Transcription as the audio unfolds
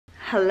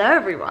Hello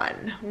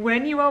everyone.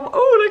 When you are,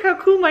 oh look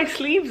how cool my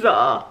sleeves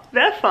are.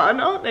 They're fun,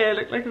 aren't they? I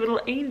look like a little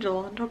angel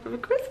on top of a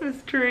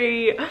Christmas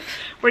tree.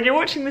 When you're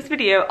watching this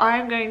video, I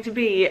am going to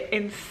be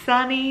in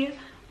sunny,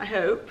 I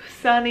hope,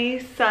 sunny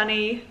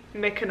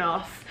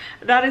Mykonos.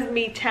 That is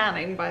me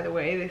tanning, by the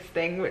way,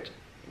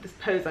 this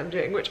pose I'm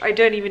doing, which I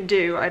don't even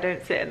do. I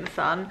don't sit in the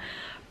sun.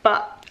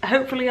 But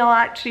hopefully I'll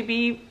actually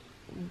be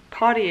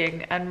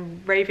partying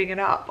and raving it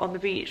up on the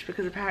beach,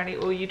 because apparently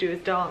all you do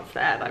is dance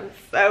there, and I'm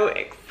so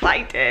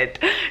excited.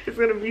 It's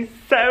gonna be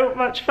so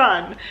much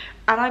fun,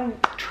 and I'm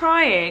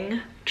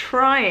trying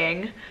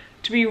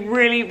to be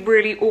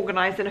really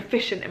organized and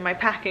efficient in my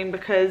packing,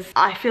 because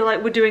I feel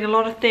like we're doing a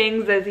lot of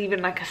things. There's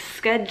even like a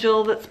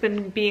schedule that's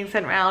been being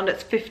sent around.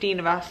 It's 15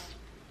 of us,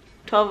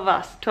 12 of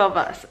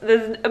us.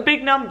 There's a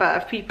big number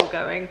of people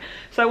going.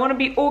 So I want to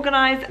be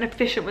organized and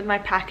efficient with my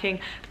packing,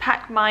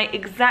 pack my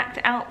exact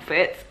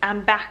outfits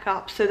and back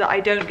up so that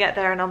I don't get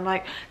there and I'm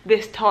like,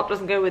 this top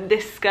doesn't go with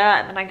this skirt,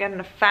 and then I get in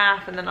a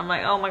faff and then I'm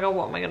like, oh my god,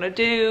 what am I gonna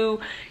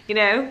do? You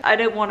know, I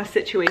don't want a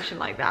situation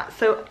like that.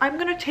 So I'm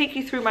gonna take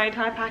you through my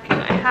entire packing.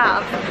 I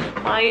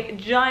have my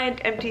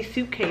giant empty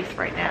suitcase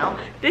right now.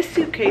 This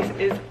suitcase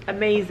is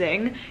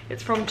amazing.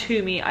 It's from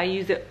Tumi. I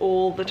use it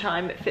all the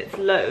time. It fits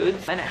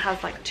loads and it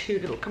has like 2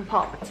 little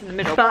compartments in the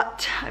middle.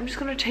 But I'm just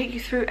going to take you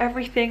through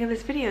everything in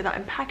this video that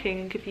I'm packing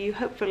and give you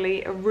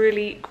hopefully a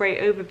really great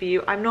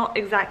overview. I'm not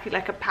exactly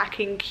like a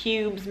packing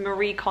cubes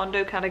Marie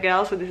Kondo kind of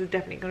girl, so this is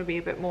definitely going to be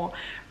a bit more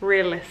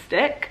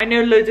realistic. I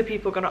know loads of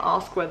people are going to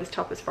ask where this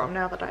top is from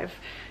now that I've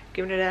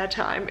given it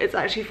airtime. It's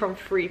actually from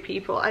Free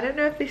People. I don't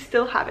know if they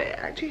still have it. It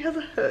actually has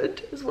a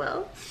hood as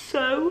well.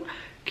 So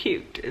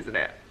cute, isn't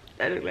it?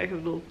 I look like a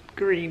little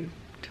green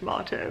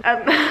tomato.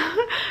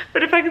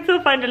 But if I can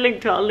still find a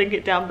link to it, I'll link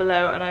it down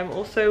below. And I'm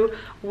also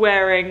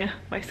wearing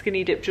my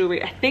Skinny Dip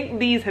jewelry. I think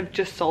these have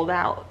just sold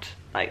out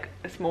like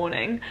this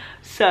morning,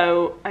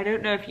 so I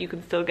don't know if you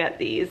can still get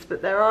these,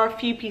 but there are a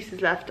few pieces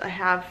left. I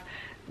have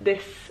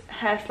this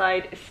hair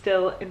slide is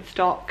still in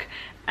stock,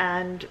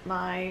 and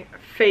my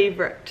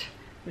favorite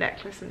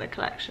necklace in the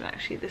collection,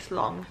 actually, this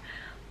long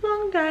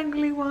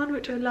dangly one,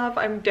 which I love.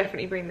 I'm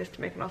definitely bringing this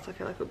to Mykonos. I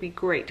feel like it would be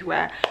great to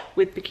wear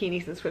with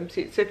bikinis and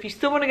swimsuits. So if you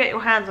still want to get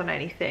your hands on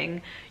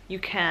anything, you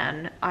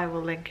can. I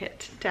will link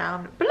it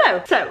down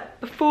below. So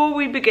before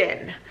we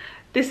begin,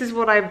 this is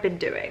what I've been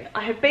doing.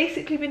 I have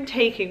basically been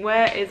taking,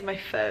 where is my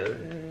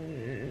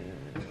phone?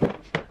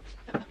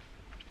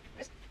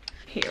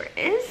 Here it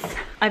is.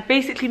 I've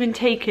basically been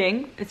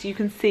taking, as you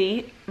can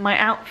see, my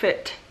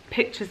outfit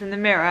pictures in the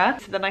mirror,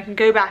 so then I can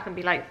go back and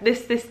be like,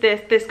 this goes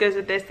with this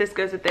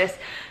goes with this.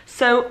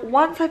 So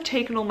once I've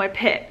taken all my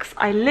pics,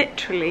 I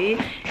literally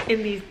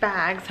in these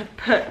bags have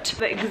put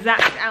the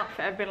exact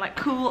outfit. I've been like,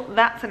 cool,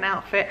 that's an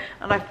outfit,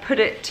 and I've put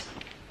it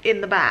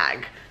in the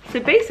bag. So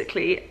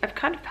basically I've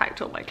kind of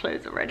packed all my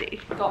clothes already.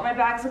 Got my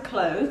bags of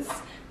clothes.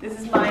 This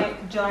is my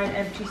giant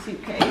empty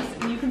suitcase,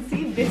 and you can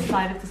see this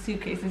side of the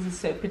suitcase. This is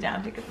so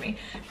pedantic of me.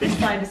 This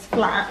side is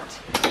flat,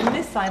 and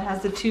this side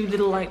has the 2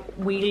 little like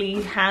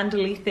wheelie,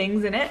 handly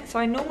things in it. So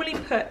I normally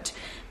put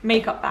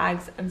makeup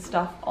bags and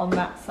stuff on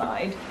that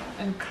side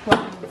and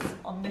clothes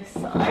on this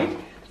side.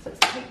 So let's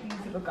take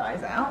these little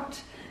guys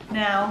out.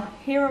 Now,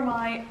 here are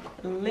my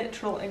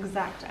literal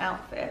exact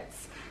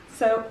outfits.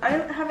 So I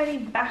don't have any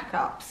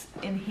backups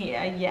in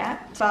here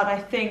yet, but I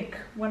think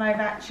when I've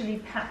actually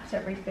packed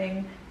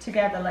everything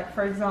together, like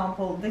for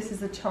example, this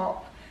is a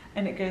top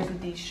and it goes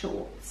with these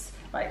shorts,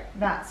 like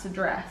that's a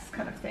dress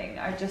kind of thing.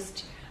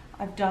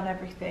 I've done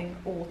everything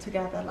all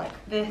together. Like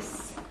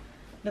this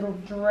little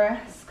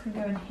dress can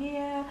go in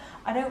here.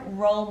 I don't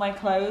roll my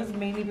clothes,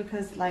 mainly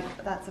because like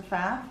that's a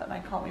faff and I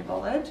can't be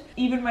bothered.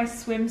 Even my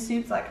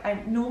swimsuits, like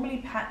I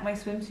normally pack my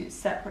swimsuits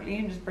separately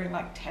and just bring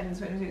like 10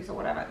 swimsuits or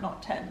whatever.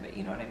 Not 10, but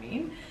you know what I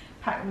mean?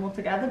 Pack them all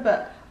together,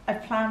 but I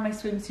plan my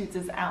swimsuits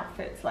as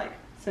outfits. Like,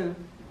 so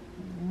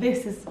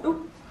this is,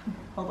 oh,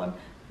 hold on.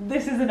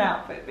 This is an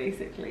outfit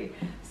basically.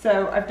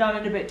 So I've done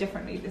it a bit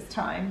differently this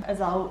time, as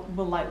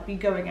will like be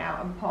going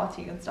out and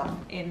partying and stuff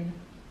in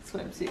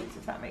swimsuits,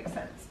 if that makes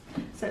sense.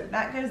 So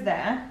that goes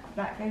there,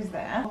 that goes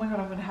there. Oh my god,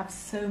 I'm gonna have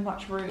so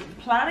much room.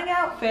 Planning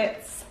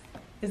outfits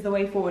is the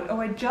way forward. Oh,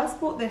 I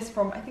just bought this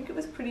from, I think it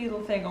was Pretty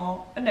Little Thing,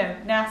 or no,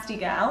 Nasty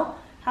Gal.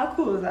 How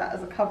cool is that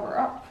as a cover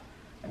up?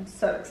 I'm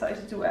so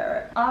excited to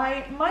wear it.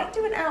 I might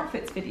do an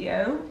outfits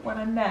video when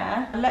I'm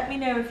there. Let me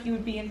know if you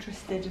would be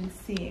interested in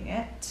seeing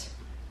it.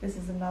 This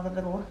is another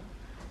little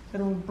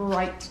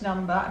bright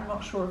number. I'm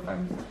not sure if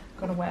I'm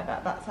gonna wear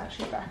that. That's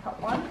actually a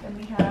backup one. Then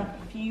we have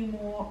a few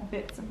more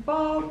bits and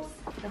bobs.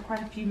 There are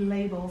quite a few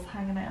labels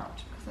hanging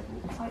out because I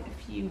bought quite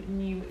a few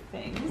new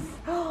things.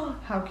 Oh,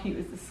 how cute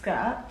is the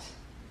skirt?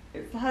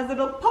 It has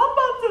little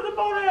pom-poms at the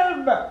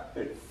bottom.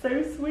 It's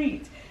so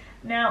sweet.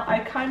 Now I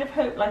kind of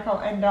hope like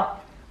I'll end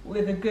up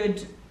with a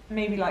good,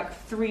 maybe like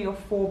 3 or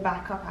 4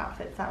 backup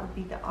outfits. That would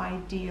be the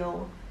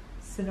ideal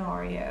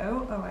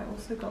scenario. Oh, I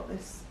also got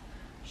this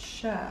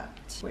shirt,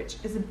 which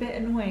is a bit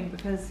annoying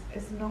because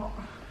it's not,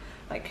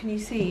 like, can you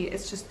see,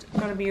 it's just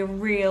going to be a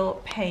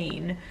real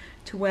pain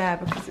to wear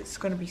because it's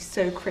going to be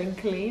so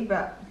crinkly,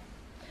 but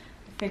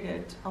I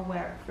figured I'll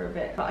wear it for a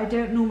bit. But I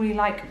don't normally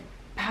like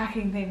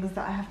packing things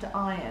that I have to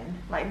iron.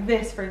 Like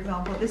this, for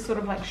example, this sort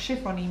of like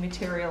chiffon-y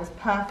material is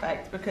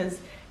perfect because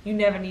you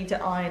never need to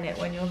iron it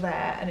when you're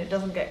there and it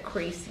doesn't get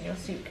creased in your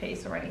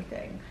suitcase or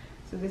anything.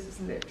 So this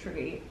is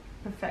literally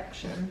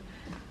perfection.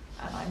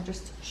 And I'm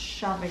just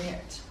shoving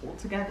it all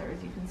together,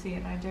 as you can see,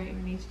 and I don't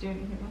even need to do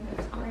anything with it.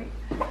 It's great.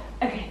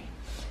 Okay,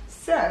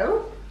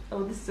 so,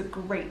 oh, this is a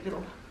great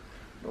little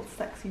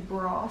sexy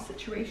bra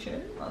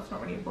situation. Well, it's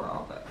not really a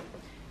bra, but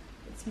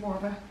it's more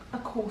of a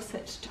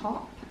corset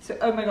top. So,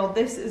 oh my god,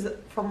 this is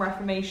from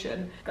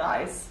Reformation,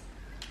 guys.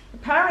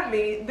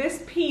 Apparently,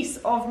 this piece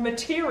of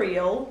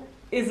material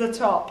is a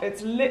top.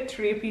 It's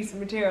literally a piece of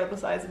material the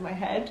size of my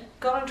head.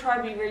 Gonna try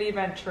to be really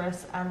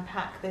adventurous and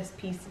pack this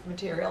piece of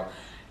material.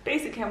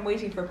 Basically, I'm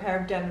waiting for a pair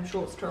of denim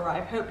shorts to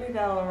arrive. Hopefully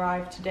they'll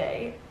arrive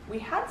today. We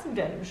had some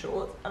denim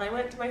shorts and I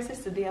went to my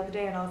sister the other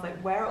day and I was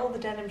like, where are all the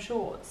denim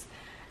shorts?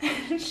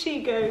 And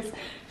she goes,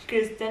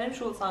 denim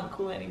shorts aren't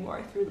cool anymore.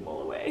 I threw them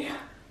all away.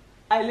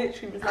 I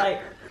literally was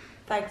like,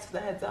 thanks for the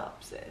heads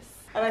up, sis.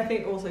 And I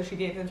think also she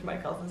gave them to my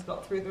cousins,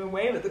 not threw them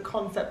away, but the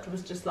concept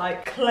was just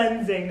like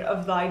cleansing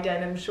of thy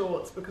denim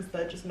shorts because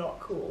they're just not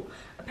cool.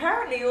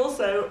 Apparently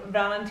also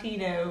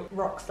Valentino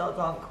rock studs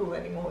aren't cool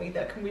anymore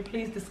either. Can we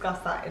please discuss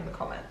that in the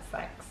comments?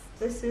 Thanks.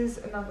 This is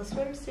another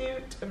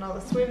swimsuit,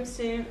 another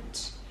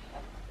swimsuit.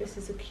 This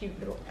is a cute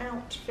little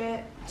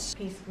outfit,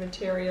 piece of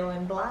material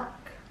in black.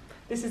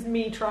 This is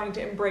me trying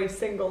to embrace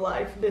single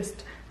life,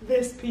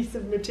 this piece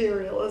of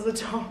material as a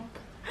top.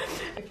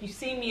 If you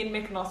see me in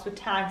Mykonos with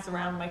tags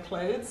around my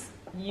clothes,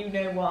 you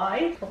know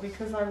why. Probably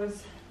because I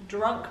was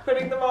drunk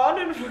putting them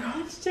on and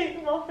forgot to take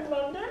them off in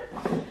London.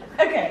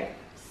 Okay,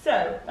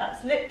 so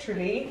that's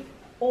literally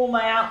all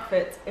my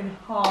outfits in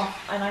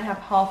half, and I have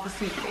half a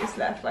suitcase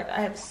left. Like, I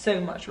have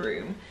so much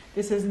room.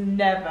 This has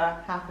never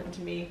happened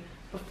to me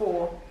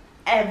before,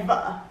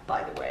 ever,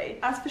 by the way.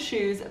 As for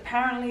shoes,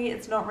 apparently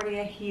it's not really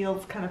a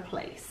heels kind of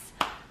place.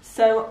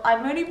 So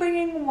I'm only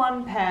bringing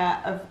one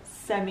pair of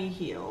semi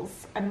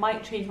heels. I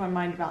might change my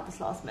mind about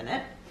this last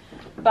minute,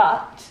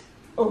 but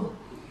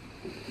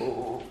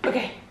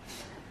okay.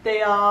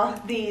 They are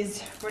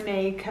these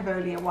René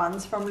Cavolia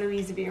ones from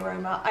Louisa v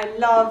Aroma. I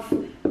love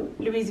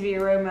Louisa v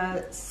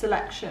Aroma's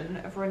selection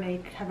of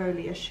René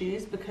Cavolia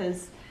shoes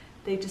because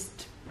they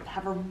just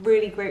have a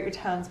really great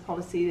returns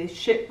policy. They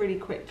ship really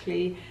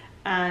quickly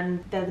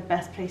and they're the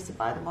best place to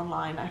buy them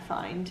online, I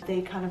find.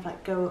 They kind of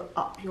like go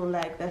up your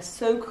leg. They're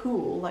so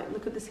cool. Like,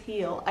 look at this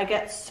heel. I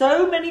get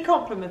so many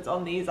compliments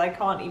on these. I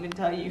can't even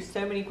tell you.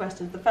 So many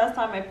questions. The first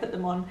time I put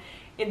them on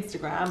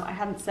Instagram, I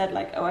hadn't said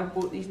like, oh, I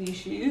bought these new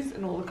shoes,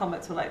 and all the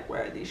comments were like,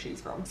 where are these shoes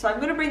from? So I'm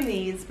gonna bring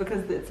these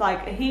because it's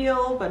like a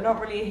heel, but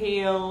not really a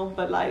heel,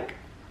 but like,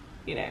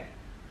 you know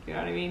what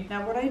I mean?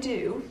 Now what I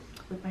do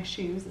with my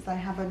shoes is I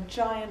have a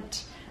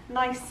giant,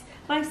 nice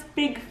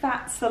big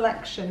fat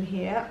selection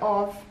here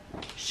of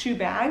shoe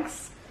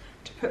bags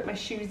to put my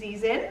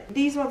shoesies in.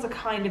 These ones are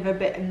kind of a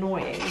bit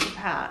annoying to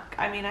pack.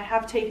 I mean, I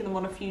have taken them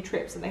on a few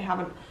trips and they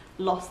haven't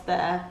lost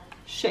their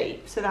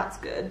shape, so that's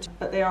good,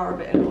 but they are a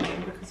bit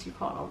annoying because you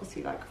can't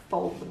obviously like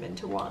fold them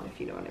into one, if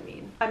you know what I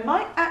mean. I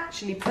might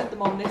actually put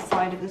them on this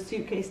side of the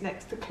suitcase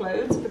next to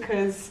clothes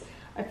because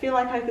I feel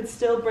like I could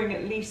still bring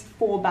at least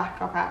 4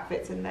 backup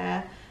outfits in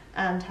there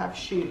and have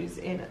shoes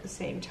in at the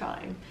same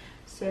time.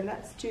 So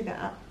let's do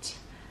that.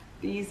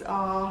 These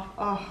are,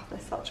 oh, they're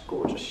such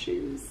gorgeous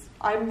shoes.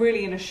 I'm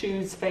really in a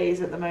shoes phase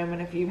at the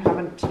moment, if you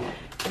haven't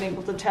been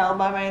able to tell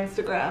by my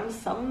Instagram.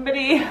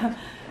 Somebody.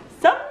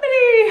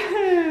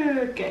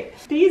 Okay,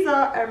 these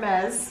are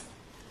Hermes.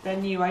 They're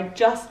new. I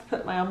just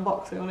put my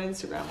unboxing on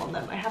Instagram on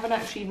them. I haven't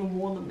actually even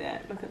worn them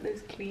yet. Look at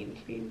those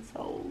clean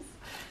soles.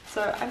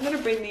 So I'm gonna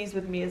bring these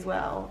with me as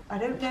well. I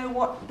don't know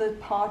what the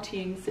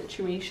partying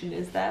situation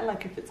is there,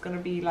 like if it's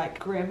gonna be like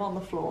grim on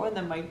the floor and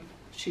then my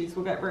shoes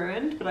will get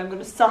ruined, but I'm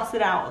gonna suss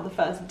it out on the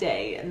first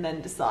day and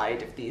then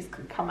decide if these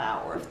can come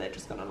out or if they're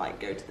just gonna like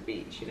go to the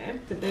beach, you know?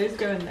 So those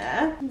go in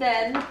there.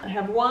 Then I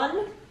have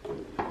 1,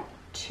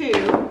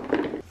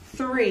 2,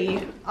 3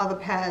 other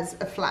pairs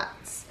of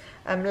flats.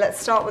 Let's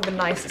start with the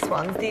nicest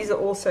ones. These are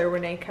also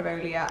René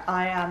Cavolia.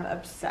 I am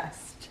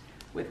obsessed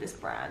with this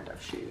brand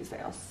of shoes. They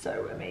are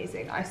so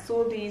amazing. I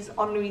saw these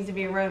on Louisa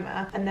v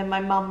Aroma and then my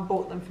mum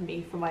bought them for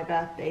me for my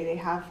birthday. They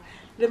have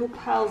little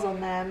pearls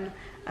on them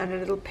and a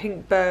little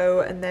pink bow,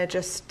 and they're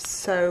just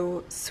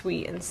so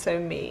sweet and so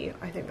me.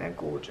 I think they're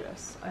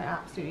gorgeous. I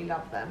absolutely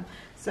love them.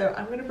 So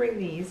I'm gonna bring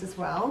these as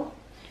well.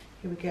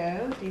 Here we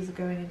go. These are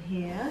going in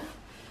here.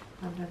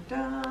 Dun,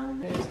 dun, dun.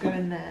 Those go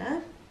in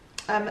there.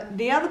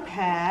 The other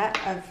pair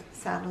of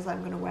sandals I'm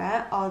going to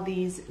wear are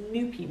these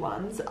Noopy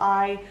ones.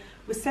 I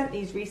was sent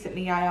these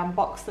recently. I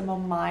unboxed them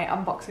on my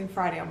Unboxing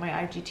Friday on my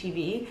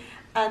IGTV,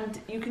 and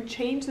you can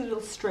change the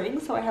little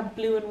string, so I have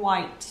blue and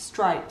white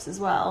stripes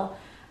as well,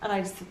 and I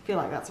just feel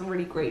like that's a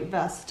really great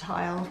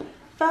versatile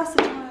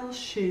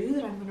shoe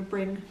that I'm going to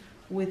bring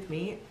with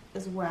me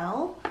as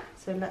well.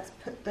 So let's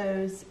put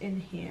those in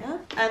here.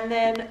 And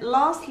then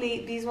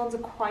lastly, these ones are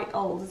quite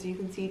old. As you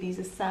can see, these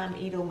are Sam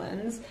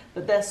Edelman's,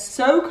 but they're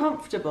so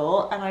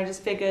comfortable. And I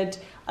just figured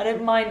I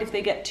don't mind if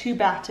they get too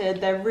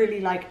battered. They're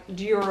really like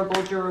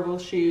durable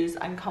shoes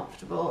and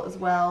comfortable as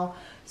well.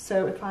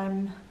 So if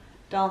I'm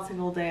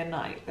dancing all day and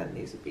night, then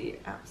these would be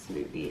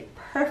absolutely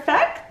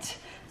perfect.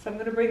 So I'm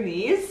gonna bring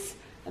these,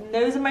 and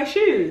those are my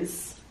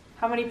shoes.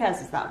 How many pairs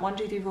is that? 1,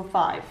 2, 3, 4,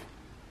 5.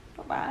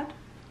 Not bad.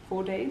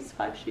 4 days,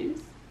 5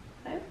 shoes.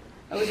 No?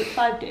 Or was it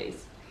 5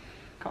 days?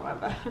 Can't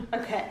remember.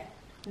 Okay,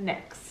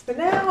 next. So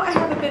now I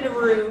have a bit of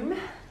room,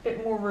 a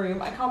bit more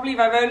room. I can't believe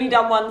I've only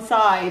done one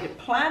side.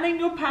 Planning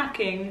your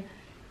packing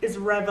is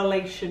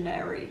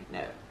revelationary.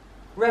 No,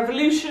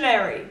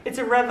 revolutionary. It's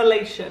a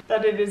revelation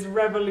that it is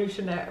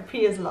revolutionary.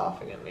 Pia's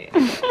laughing at me.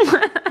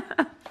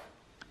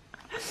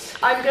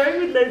 I'm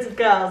going with loads of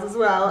girls as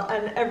well,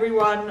 and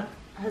everyone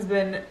has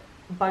been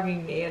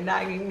bugging me and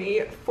nagging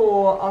me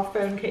for our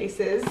phone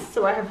cases.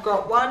 So I have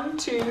got 1,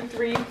 2,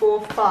 3,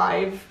 4,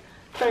 5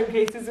 phone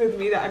cases with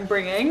me that I'm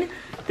bringing.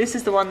 This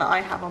is the one that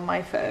I have on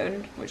my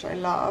phone, which I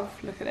love.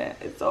 Look at it,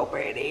 it's so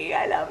pretty.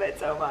 I love it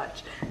so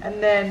much.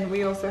 And then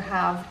we also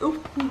have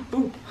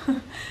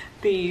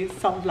the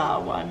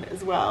sunflower one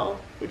as well,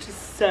 which is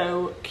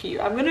so cute.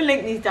 I'm gonna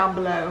link these down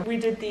below. We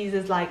did these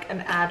as like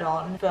an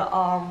add-on for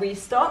our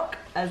restock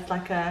as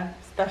like a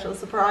special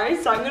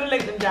surprise, so I'm going to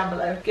link them down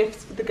below.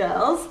 Gifts for the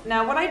girls.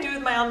 Now what I do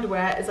with my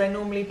underwear is I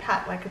normally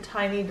pack like a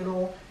tiny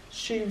little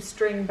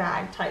shoestring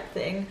bag type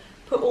thing,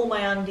 put all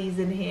my undies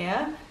in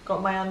here,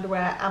 got my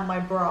underwear and my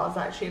bras.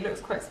 Actually it looks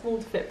quite small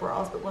to fit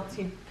bras, but once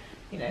you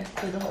know,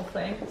 do the whole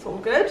thing, it's all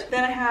good.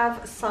 Then I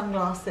have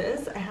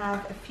sunglasses. I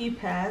have a few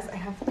pairs. I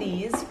have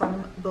these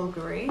from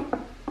Bulgari,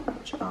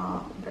 which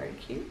are very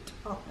cute,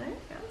 aren't they?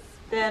 Yes.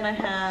 Then I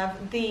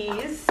have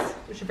these,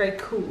 which are very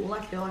cool.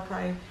 I feel like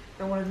I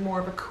wanted more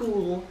of a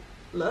cool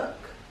look.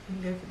 I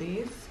can go for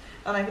these.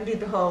 And I can do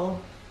the whole,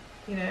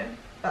 you know,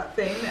 that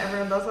thing that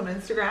everyone does on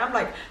Instagram,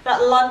 like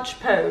that lunch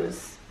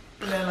pose,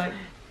 you know, like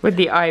with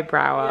the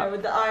eyebrow up. Yeah,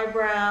 with the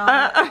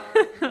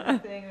eyebrow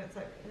thing. It's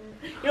like,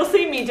 you'll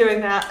see me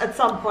doing that at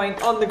some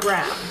point on the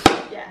gram.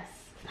 Yes.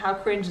 How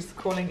cringe is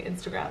calling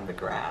Instagram the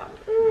gram.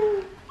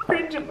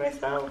 Cringe at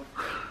myself.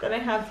 Then I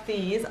have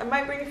these. I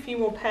might bring a few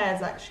more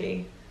pairs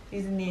actually.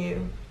 These are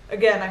new.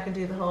 Again, I can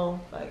do the whole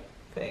like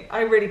thing.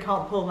 I really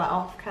can't pull that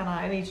off, can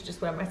I? I need to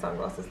just wear my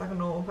sunglasses like a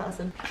normal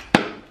person.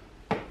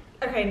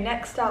 Okay,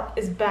 next up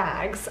is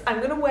bags. I'm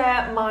gonna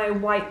wear my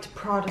white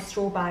Prada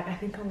straw bag, I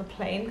think, on the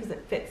plane because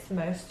it fits the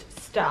most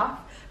stuff.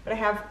 But I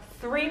have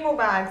 3 more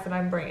bags that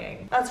I'm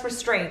bringing. That's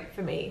restraint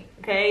for me,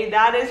 okay?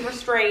 That is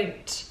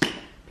restraint,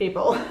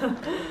 people.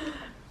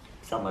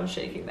 Someone's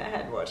shaking their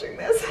head watching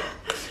this.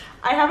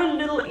 I have a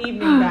little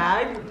evening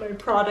bag, my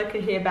Prada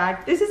Kahir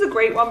bag. This is a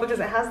great one because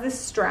it has this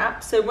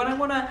strap, so when I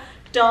wanna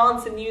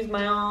dance and use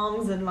my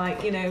arms and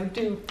like, you know,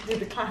 do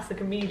the classic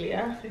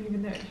Amelia,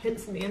 even though it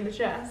hits me in the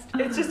chest.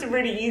 It's just a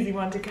really easy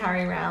one to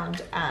carry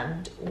around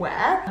and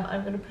wear.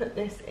 I'm gonna put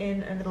this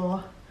in a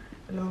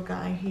little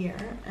guy here,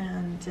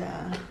 and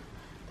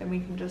then we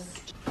can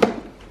just put it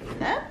in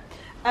there.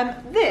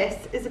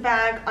 This is a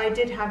bag I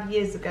did have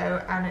years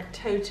ago and it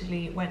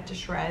totally went to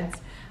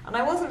shreds, and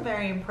I wasn't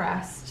very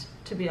impressed,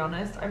 to be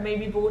honest. I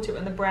maybe bought it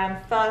when the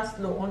brand first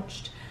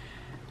launched,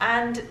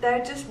 and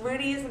there just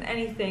really isn't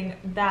anything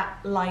that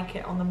like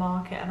it on the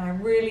market, and I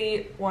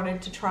really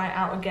wanted to try it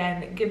out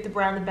again, give the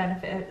brand the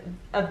benefit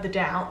of the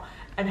doubt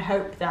and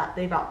hope that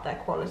they've upped their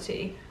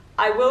quality.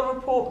 I will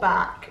report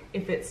back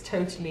if it's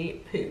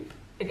totally poop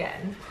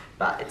again,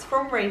 but it's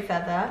from Ray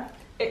Feather.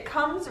 It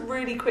comes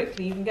really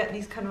quickly. You can get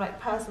these kind of like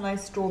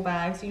personalized straw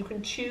bags. You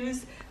can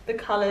choose the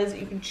colors,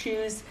 you can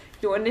choose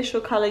your initial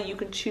color, you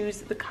can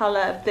choose the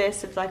color of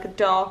this, if like a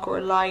dark or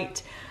a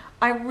light.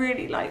 I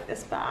really like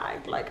this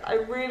bag. Like I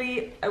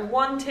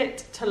want it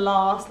to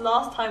last.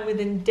 Last time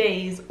within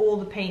days, all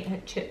the paint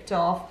had chipped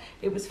off.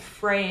 It was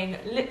fraying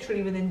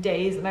literally within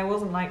days, and I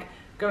wasn't like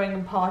going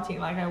and partying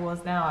like I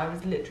was now. I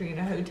was literally in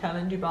a hotel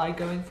in Dubai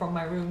going from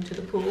my room to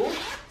the pool.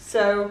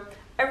 So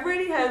I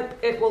really hope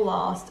it will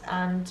last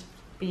and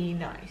be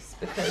nice,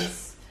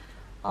 because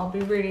I'll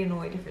be really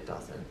annoyed if it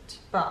doesn't,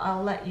 but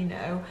I'll let you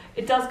know.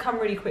 It does come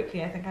really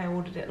quickly. I think I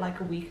ordered it like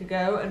a week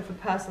ago, and for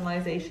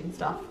personalization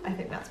stuff, I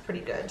think that's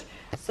pretty good.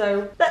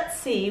 So let's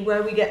see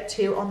where we get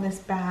to on this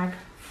bag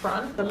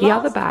front. The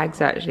other bag's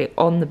actually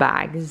on the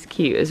bag is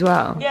cute as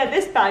well. Yeah,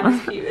 this bag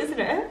is cute, isn't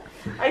it?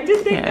 I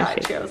did think that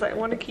actually. I was like, I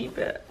want to keep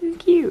it. It's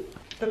cute.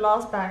 The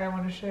last bag I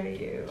want to show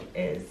you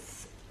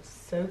is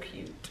so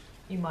cute.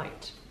 You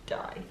might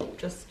die.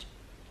 Just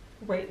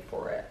wait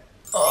for it.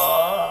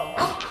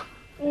 Oh.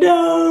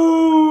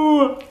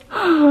 No!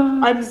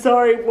 I'm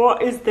sorry,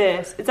 what is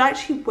this? It's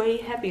actually way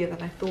heavier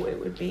than I thought it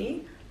would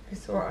be. I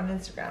saw it on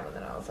Instagram and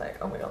then I was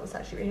like, oh my god, it's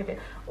actually really heavy.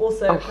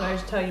 Also, can I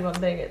just tell you one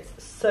thing? It's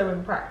so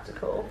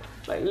impractical.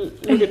 Like,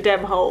 look at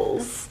them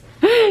holes.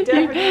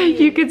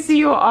 You could see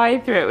your eye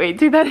through it. Wait,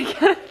 do that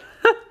again.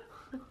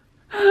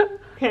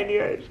 Can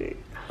you actually?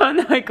 Oh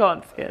no, I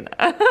can't see it.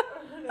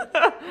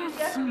 You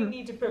definitely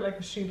need to put like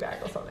a shoe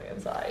bag or something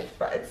inside,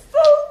 but it's so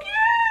cute!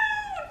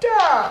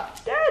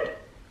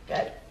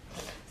 Dead.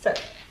 So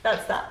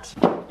that's that.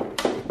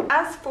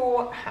 As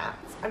for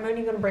hats, I'm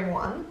only going to bring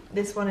one.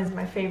 This one is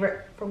my favourite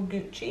from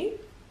Gucci.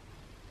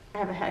 I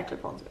have a hair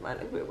clip on, so it might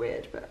look a bit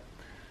weird, but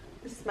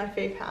this is my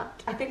fave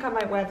hat. I think I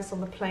might wear this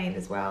on the plane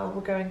as well.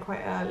 We're going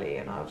quite early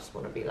and I just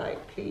want to be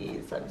like,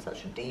 please, I'm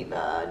such a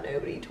diva.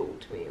 Nobody talk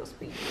to me or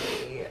speak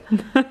to me.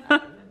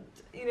 And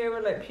you know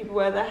when like people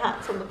wear their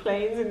hats on the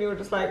planes and you're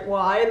just like,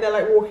 why? And they're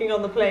like walking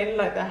on the plane and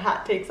like their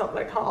hat takes up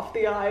like half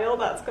the aisle.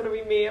 That's going to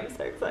be me. I'm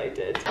so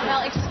excited.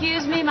 Well,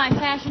 excuse me, my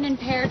fashion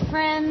impaired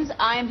friends.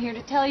 I am here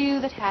to tell you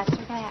that hats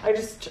are bad.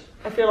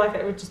 I feel like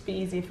it would just be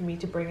easier for me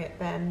to bring it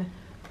than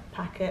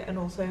pack it, and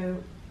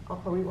also I'll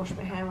probably wash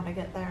my hair when I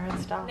get there and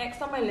stuff.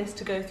 Next on my list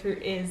to go through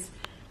is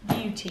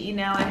beauty.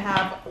 Now I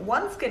have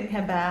one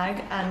skincare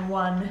bag and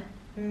one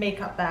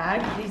makeup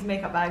bag. These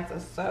makeup bags are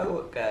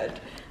so good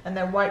and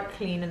they're wipe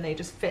clean and they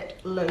just fit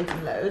loads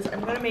and loads.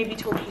 I'm going to maybe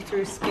talk you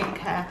through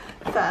skincare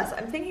first.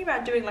 I'm thinking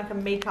about doing like a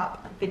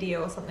makeup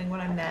video or something when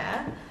I'm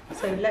there,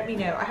 so let me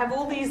know. I have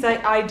all these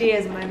like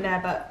ideas when I'm there,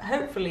 but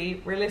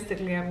hopefully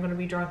realistically I'm going to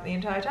be drunk the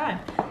entire time,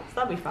 so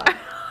that'll be fun.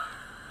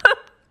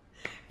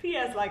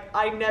 P.S. like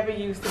I never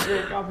used to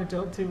drink up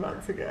until 2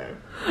 months ago.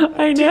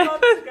 I know. 2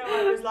 months ago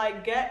I was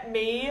like, get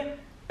me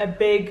a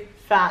big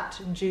fat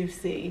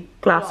juicy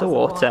glass of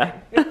water.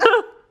 No,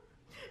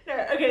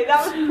 okay,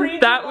 that was pre.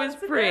 That was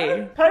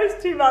pre.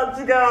 Post 2 months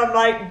ago, I'm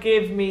like,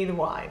 give me the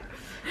wine.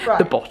 Right.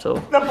 The bottle.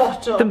 The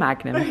bottle. The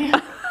Magnum.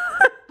 I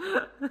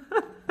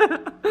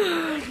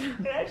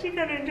actually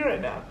kind of enjoy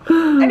it now.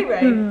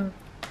 Anyway,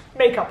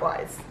 makeup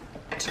wise,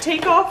 to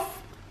take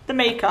off the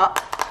makeup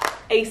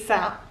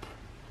ASAP,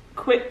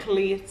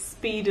 quickly,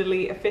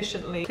 speedily,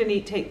 efficiently.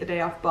 Clinique Take the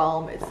Day Off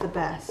Balm, it's the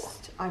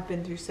best. I've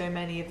been through so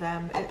many of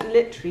them. It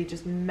literally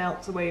just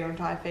melts away your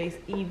entire face,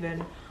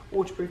 even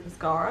waterproof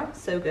mascara,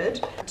 so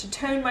good. To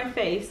tone my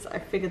face, I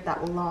figured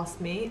that will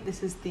last me.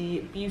 This is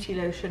the beauty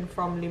lotion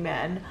from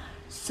LUMENE.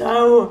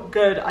 So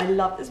good, I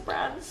love this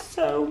brand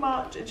so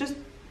much. It just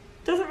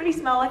doesn't really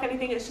smell like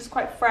anything, it's just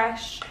quite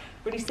fresh,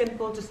 really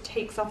simple, just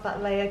takes off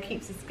that layer,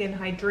 keeps the skin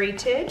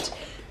hydrated.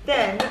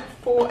 Then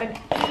for an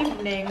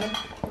evening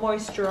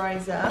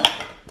moisturizer,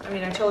 I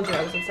mean, I told you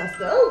I was obsessed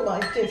with, oh my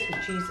dish,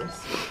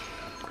 Jesus.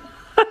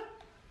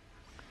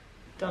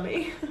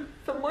 Dolly.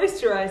 For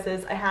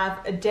moisturizers, I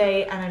have a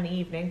day and an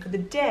evening. For the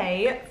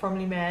day from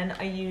LUMENE,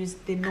 I use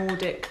the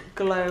Nordic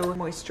Glow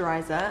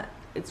moisturizer.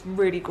 It's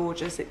really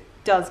gorgeous. It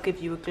does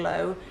give you a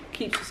glow,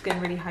 keeps your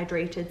skin really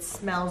hydrated,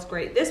 smells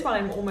great. This one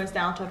I'm almost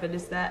out of. It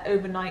is their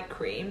overnight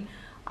cream.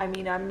 I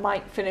mean, I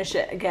might finish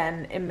it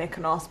again in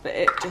Mykonos, but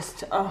it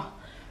just,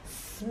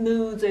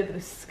 smooths over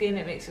the skin.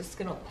 It makes your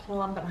skin all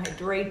plump and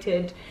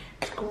hydrated.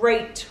 It's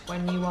great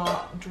when you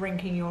are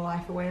drinking your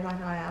life away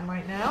like I am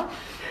right now.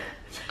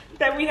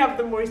 Then we have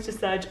the Moisture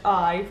Surge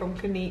Eye from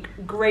Clinique.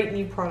 Great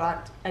new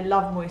product. I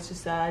love Moisture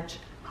Surge.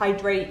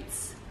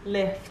 Hydrates,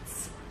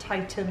 lifts,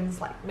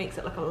 tightens, like makes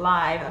it look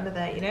alive under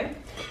there, you know.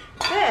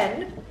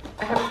 Then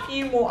I have a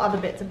few more other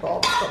bits and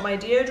bobs. Got my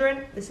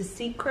deodorant. This is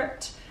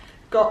Secret.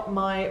 Got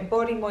my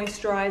body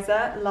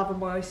moisturizer. Love a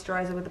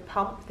moisturizer with a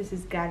pump. This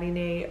is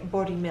Garnier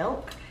Body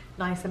Milk.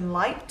 Nice and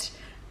light.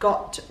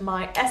 Got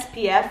my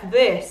SPF.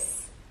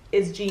 This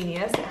is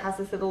genius. It has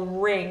this little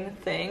ring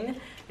thing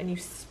and you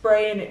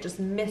spray and it just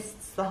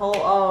mists the whole,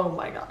 oh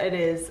my god, it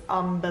is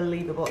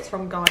unbelievable. It's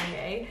from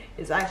Garnier.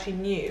 It's actually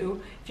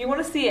new. If you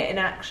want to see it in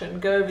action,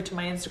 go over to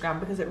my Instagram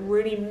because it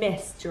really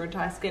mists your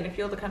entire skin. If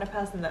you're the kind of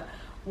person that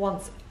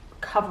wants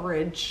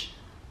coverage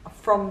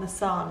from the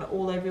sun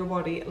all over your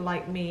body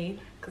like me,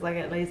 because I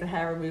get laser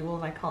hair removal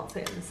and I can't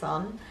sit in the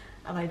sun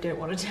and I don't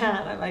want to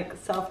tan, I like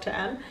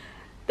self-tan,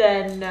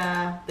 then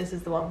this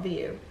is the one for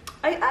you.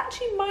 I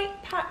actually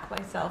might pack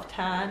my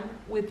self-tan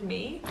with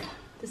me,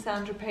 the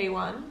Sandra Pay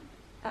one.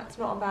 That's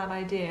not a bad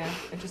idea.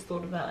 I just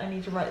thought of that. I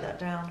need to write that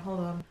down. Hold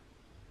on.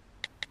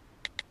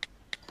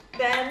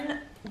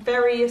 Then,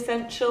 very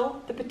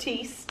essential, the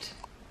Batiste.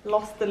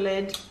 Lost the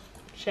lid.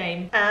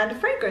 Shame. And a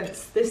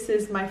fragrance. This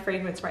is my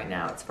fragrance right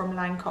now. It's from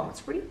Lancome.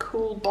 It's a really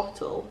cool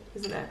bottle,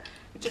 isn't it?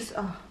 It just,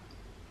 oh,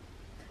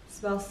 it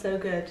smells so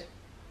good.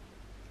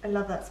 I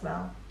love that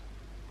smell.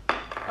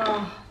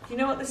 Oh, you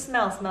know what this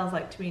smell smells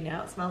like to me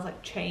now? It smells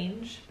like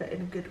change, but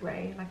in a good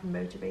way, like a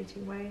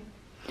motivating way.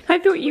 I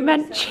thought you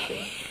meant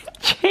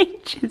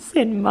changes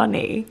in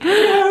money. No.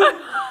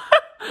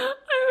 I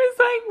was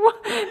like,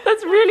 what?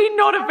 That's really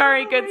not a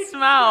very good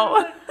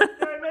smell. No,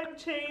 I meant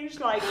change,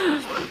 like...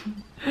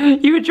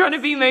 You were trying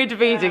to be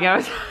motivating. Yeah. I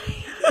was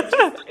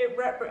it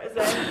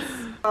represents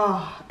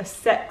a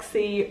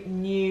sexy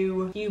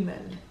new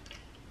human.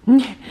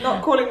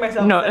 Not calling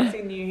myself a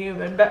sexy new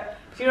human, but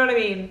do you know what I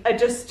mean?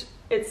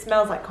 It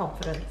smells like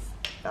confidence.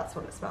 That's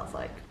what it smells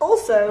like.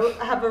 Also,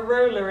 I have a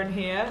roller in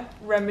here,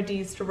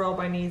 Remedies to Roll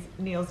by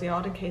Neil's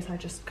Yard, in case I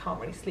just can't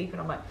really sleep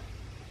and I'm like,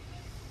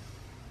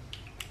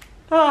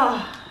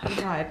 I'm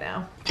tired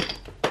now.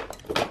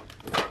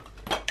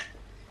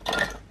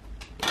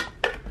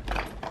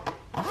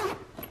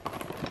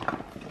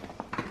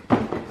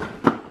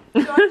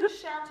 So I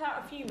just shout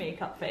out a few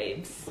makeup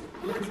faves,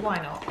 because why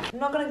not? I'm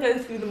not going to go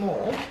through them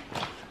all,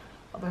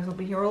 otherwise I'll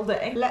be here all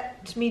day.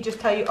 Let me just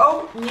tell you,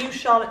 oh, new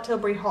Charlotte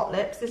Tilbury Hot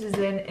Lips. This is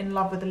in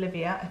Love with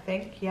Olivia, I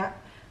think, yeah.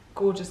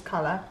 Gorgeous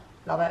colour,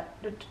 love it.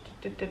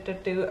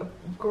 A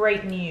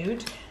great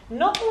nude.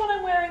 Not the one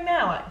I'm wearing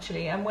now,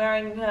 actually. I'm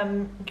wearing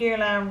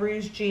Guerlain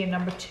Rouge G in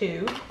number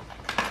 2.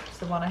 It's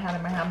the one I had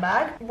in my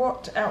handbag.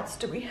 What else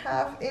do we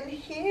have in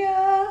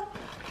here?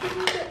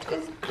 That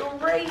is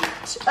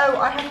great. Oh,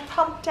 I have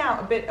pumped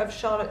out a bit of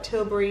Charlotte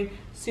Tilbury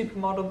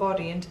Supermodel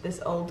Body into this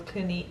old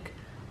Clinique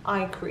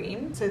eye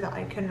cream so that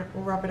I can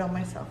rub it on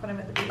myself when I'm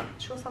at the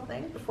beach or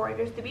something before I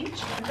go to the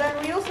beach.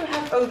 Then we also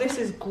have, oh, this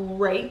is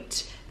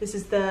great. This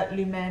is the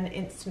LUMENE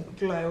Instant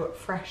Glow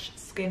Fresh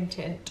Skin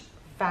Tint.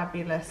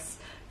 Fabulous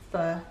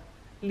for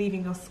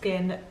leaving your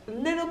skin a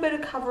little bit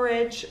of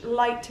coverage,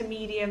 light to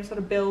medium, sort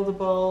of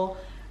buildable,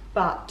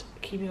 but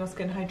keeping your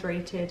skin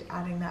hydrated,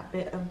 adding that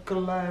bit of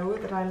glow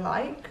that I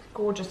like.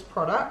 Gorgeous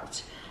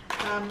product.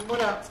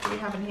 What else do we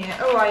have in here?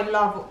 Oh, I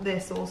love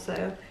this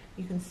also.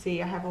 You can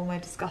see I have all my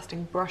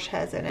disgusting brush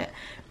hairs in it,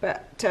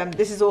 but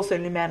this is also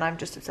LUMENE. I'm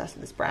just obsessed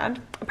with this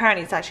brand.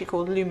 Apparently it's actually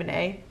called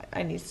LUMENE.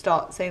 I need to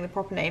start saying the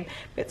proper name,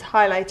 but it's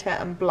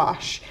highlighter and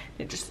blush.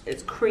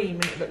 It's cream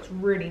and it looks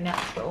really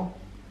natural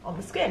on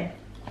the skin.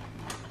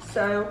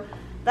 So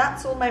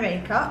that's all my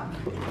makeup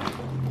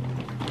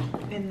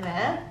in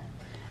there.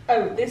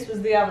 Oh, this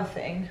was the other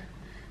thing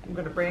I'm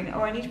gonna bring.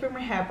 Oh, I need to bring my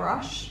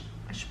hairbrush.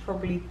 I should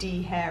probably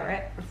de-hair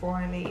it before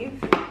I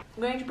leave.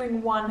 I'm going to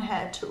bring one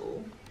hair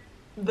tool,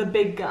 the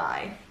big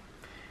guy.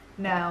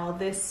 Now,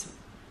 this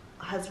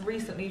has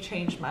recently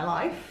changed my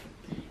life.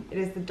 It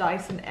is the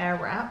Dyson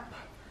Airwrap.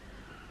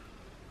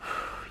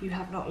 You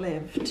have not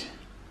lived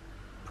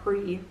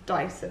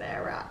pre-Dyson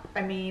Airwrap.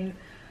 I mean,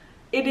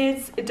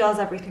 it does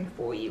everything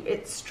for you.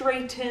 It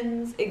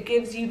straightens, it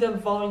gives you the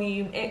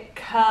volume, it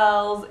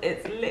curls,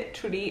 it's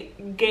literally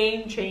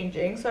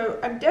game-changing. So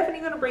I'm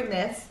definitely gonna bring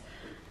this.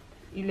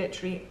 You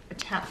literally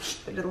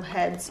attach the little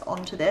heads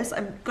onto this.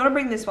 I'm gonna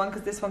bring this one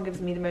because this one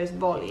gives me the most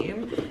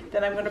volume.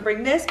 Then I'm gonna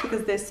bring this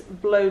because this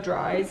blow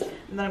dries.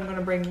 And then I'm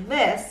gonna bring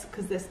this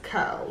because this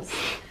curls.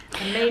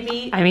 And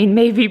maybe... I mean,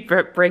 maybe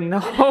bring the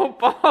whole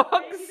box.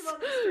 Maybe the one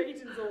that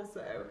straightens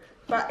also.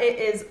 But it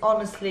is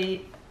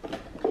honestly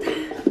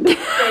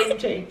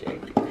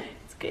game-changing.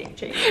 It's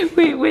game-changing.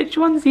 Wait, which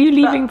ones are you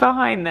leaving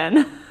behind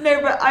then?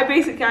 No, but I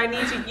need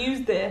to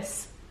use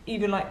this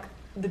even like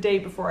the day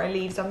before I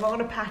leave, so I'm not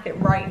going to pack it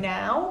right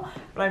now,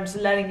 but I'm just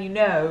letting you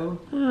know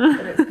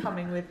that it's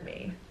coming with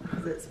me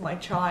because it's my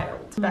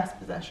child. Best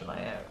possession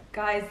I own.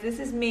 Guys, this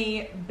is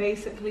me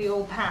basically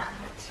all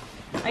packed.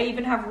 I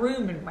even have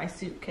room in my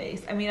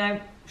suitcase. I mean,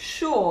 I'm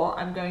sure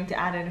I'm going to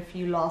add in a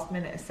few last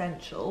minute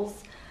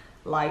essentials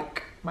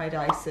like my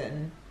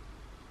Dyson,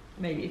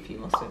 maybe a few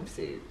more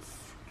swimsuits,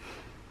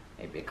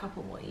 maybe a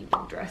couple more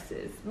evening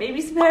dresses,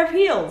 maybe some pair of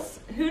heels,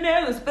 who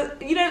knows?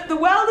 But you know, the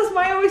world is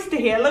my oyster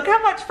here. Look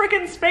how much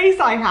freaking space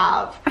I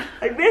have.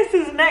 Like, this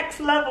is next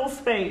level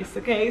space,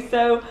 okay?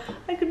 So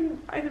I can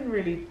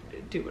really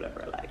do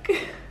whatever I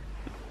like.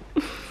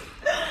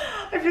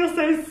 I feel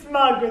so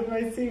smug with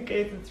my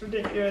suitcase, it's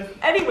ridiculous.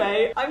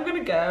 Anyway, I'm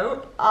gonna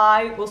go.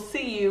 I will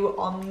see you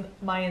on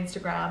my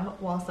Instagram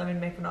whilst I'm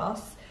in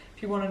Mykonos.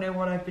 If you want to know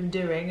what I've been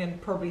doing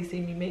and probably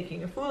see me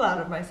making a fool out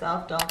of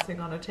myself dancing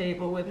on a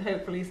table with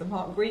hopefully some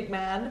hot Greek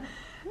man.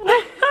 And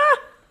you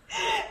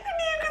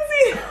can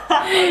see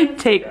that.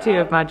 Take 2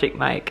 of Magic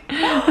Mike.